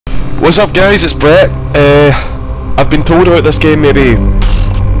What's up guys, it's Brett. I've been told about this game maybe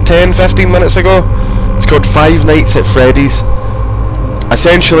 10-15 minutes ago. It's called Five Nights at Freddy's.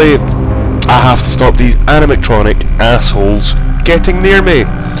 Essentially, I have to stop these animatronic assholes getting near me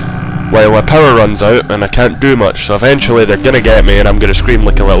while my power runs out and I can't do much, so eventually they're gonna get me and I'm gonna scream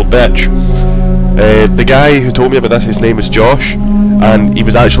like a little bitch. The guy who told me about this, his name is Josh, and he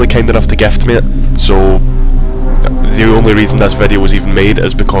was actually kind enough to gift me it, so the only reason this video was even made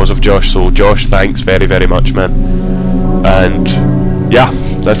is because of Josh, so Josh, thanks very, very much, man. And yeah,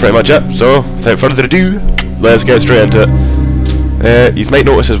 that's pretty much it. So, without further ado, let's get straight into it. You might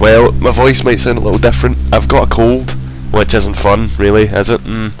notice as well, my voice might sound a little different. I've got a cold, which isn't fun, really, is it?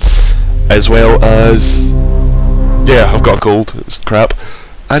 As well as, yeah, I've got a cold, it's crap.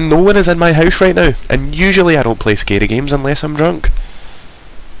 And no one is in my house right now, and usually I don't play scary games unless I'm drunk.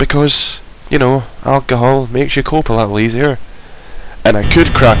 Because, you know, alcohol makes you cope a little easier. And I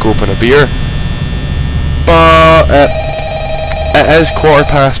could crack open a beer, but it is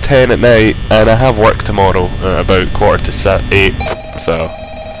 10:15 at night, and I have work tomorrow at about 8:45,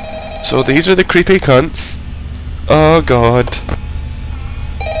 so these are the creepy cunts. Oh god.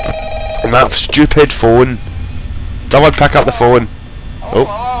 And that stupid phone. Someone pick up the phone. Hello,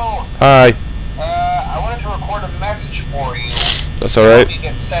 oh, hi. I wanted to record a message for you. That's alright. You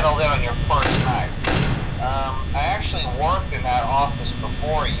get settled in on your first night. I actually worked in that office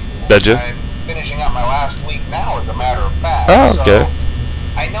before you. Did you? I'm finishing up my last week now, as a matter of fact. Oh, okay. So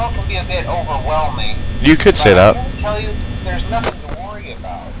I know it can be a bit overwhelming. You could say that. I'm going to tell you, there's nothing to worry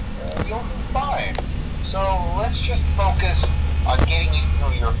about. You'll be fine. So let's just focus on getting you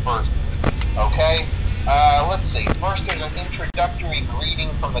through your first week, okay? Let's see. First, there's an introductory greeting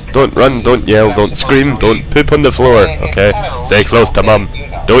from the. Don't run, don't yell, don't scream, don't poop on the floor, okay? Stay close to Mum.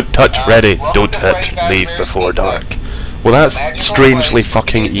 Don't touch Freddy, don't hit, leave before dark. Well, that's strangely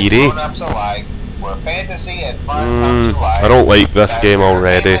fucking eerie. I don't like this game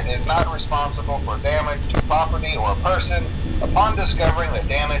already. Is not responsible for damage to property or person. Upon discovering that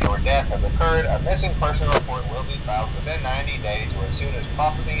damage or death has occurred, a missing person report will be filed within 90 days or as soon as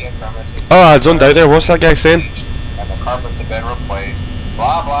property and premises. Oh, I zoned out there. What's that guy saying? And the carpets have been replaced.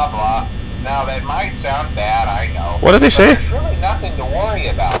 Blah blah blah. Now that might sound bad, I know. What did they say? There's really nothing to worry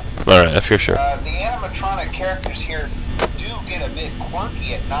about. Alright, if you're sure. The animatronic characters here do get a bit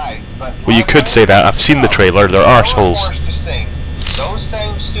quirky at night, but well, you could say that. I've seen the trailer. They're arseholes. Those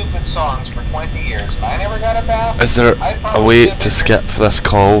same stupid songs for 20 years. I never got a bath. Is there a way to skip this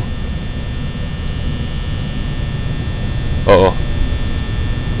call? Uh-oh.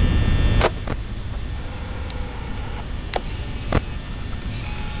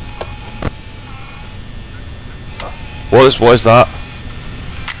 What is that?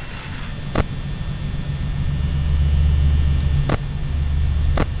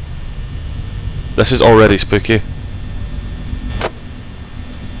 This is already spooky.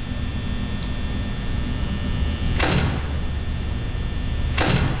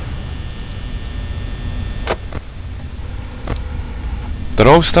 They're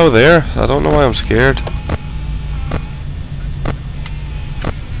all still there. I don't know why I'm scared.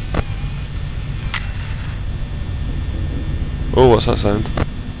 Oh, what's that sound?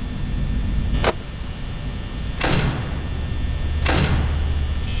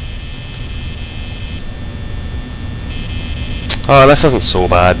 Oh, this isn't so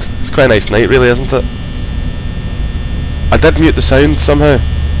bad. It's quite a nice night, really, isn't it? I did mute the sound somehow.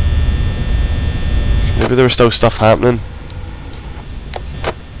 Maybe there was still stuff happening.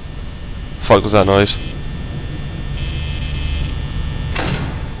 Fuck was that noise?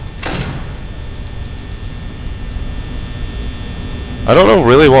 I don't know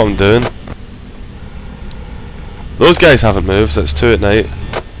really what I'm doing. Those guys haven't moved, it's 2 at night.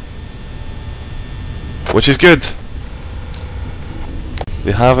 Which is good.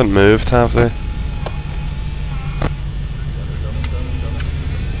 They haven't moved, have they?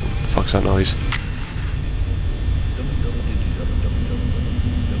 What the fuck's that noise?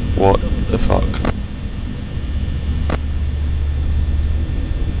 What the fuck?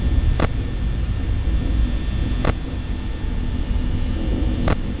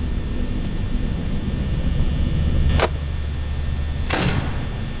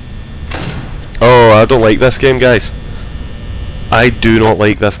 Oh, I don't like this game, guys. I do not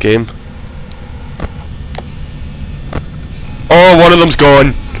like this game. Oh, one of them's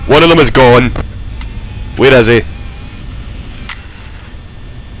gone. One of them is gone. Where is he?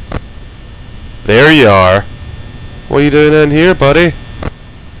 There you are. What are you doing in here, buddy?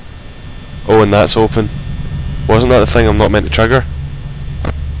 Oh, and that's open. Wasn't that the thing I'm not meant to trigger?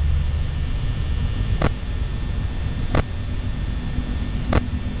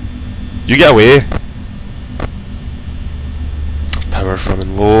 You get away. Power's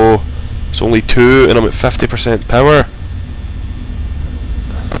running low. It's only 2 and I'm at 50% power.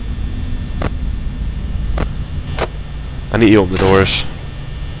 I need to open the doors.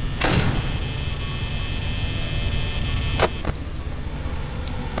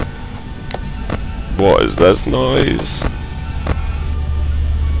 What is this noise?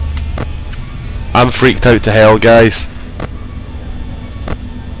 I'm freaked out to hell, guys.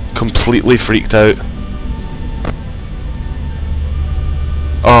 Completely freaked out.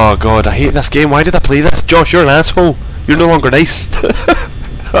 Oh god, I hate this game. Why did I play this? Josh, you're an asshole. You're no longer nice.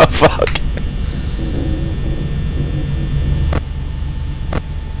 Oh fuck.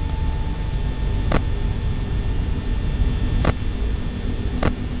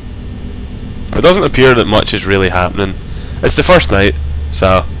 It doesn't appear that much is really happening. It's the first night,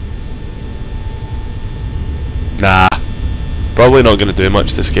 so... Nah. Probably not going to do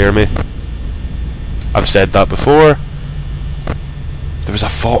much to scare me. I've said that before. There was a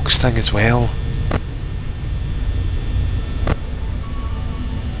fox thing as well.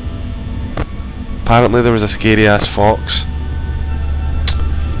 Apparently there was a scary ass fox.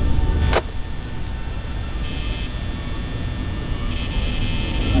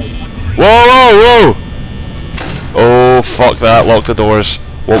 Whoa, whoa, whoa! Oh, fuck that, lock the doors.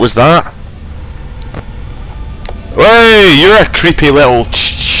 What was that? Hey, you're a creepy little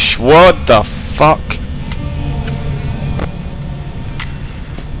what the fuck?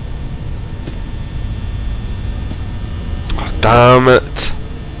 Oh, damn it.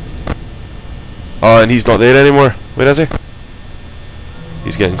 Oh, and he's not there anymore. Where is he?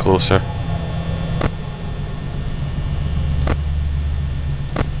 He's getting closer.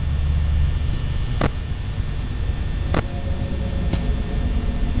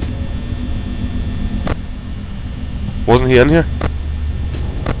 Wasn't he in here?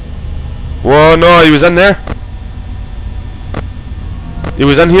 Whoa, no, he was in there. He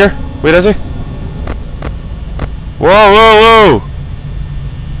was in here. Where is he? Whoa, whoa, whoa!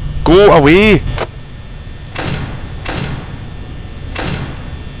 Go away!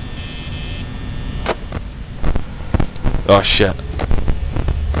 Oh shit.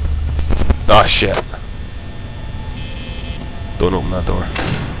 Oh shit. Don't open that door.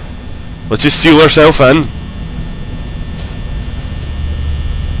 Let's just seal ourselves in.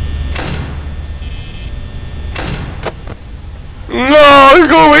 No,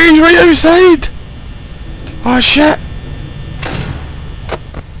 go away, he's right outside! Oh shit!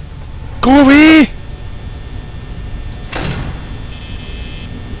 Go away!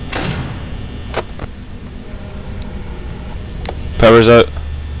 Power's out.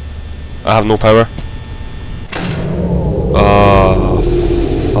 I have no power. Oh,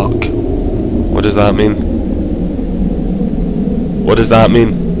 fuck. What does that mean? What does that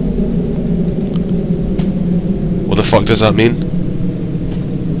mean? What the fuck does that mean?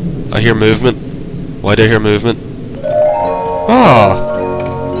 I hear movement. Why do I hear movement? Oh!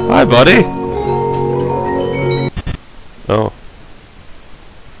 Hi, buddy! Oh.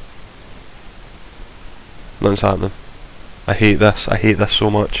 Nothing's happening. I hate this. I hate this so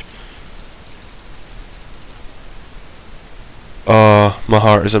much. Oh, my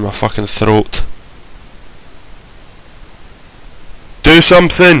heart is in my fucking throat. Do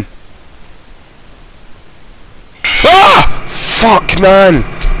something! Ah! Fuck, man!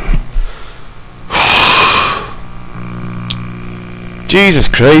 Jesus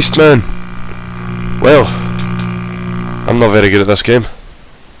Christ, man. Well, I'm not very good at this game.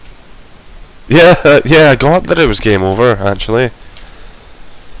 Yeah, I got that it was game over, actually.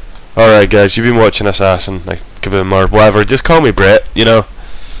 Alright guys, you've been watching Assassinkaboom or whatever, just call me Brett, you know.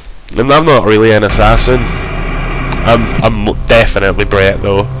 I'm not really an assassin. I'm definitely Brett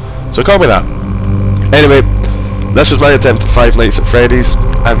though, so call me that. Anyway, this was my attempt at 5 Nights at Freddys.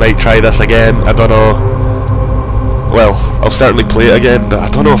 I might try this again, I don't know. Well, I'll certainly play it again, but I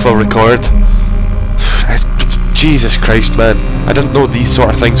don't know if I'll record. Jesus Christ, man. I didn't know these sort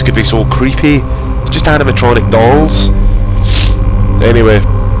of things could be so creepy. It's just animatronic dolls. Anyway.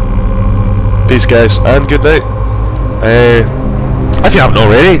 Peace, guys, and good night. If you haven't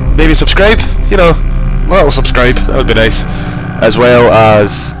already, maybe subscribe. You know, a little subscribe, that would be nice. As well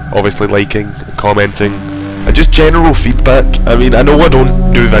as, obviously, liking, and commenting, and just general feedback. I mean, I know I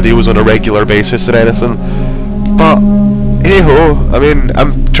don't do videos on a regular basis or anything, but hey ho, I mean,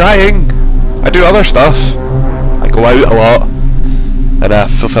 I'm trying. I do other stuff. I go out a lot, and I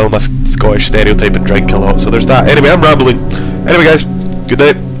fulfill my Scottish stereotype and drink a lot, so there's that. Anyway, I'm rambling. Anyway guys, good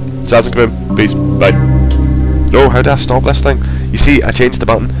night. Assassinkaboom. Peace. Bye. Oh, how do I stop this thing? You see, I changed the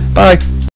button. Bye.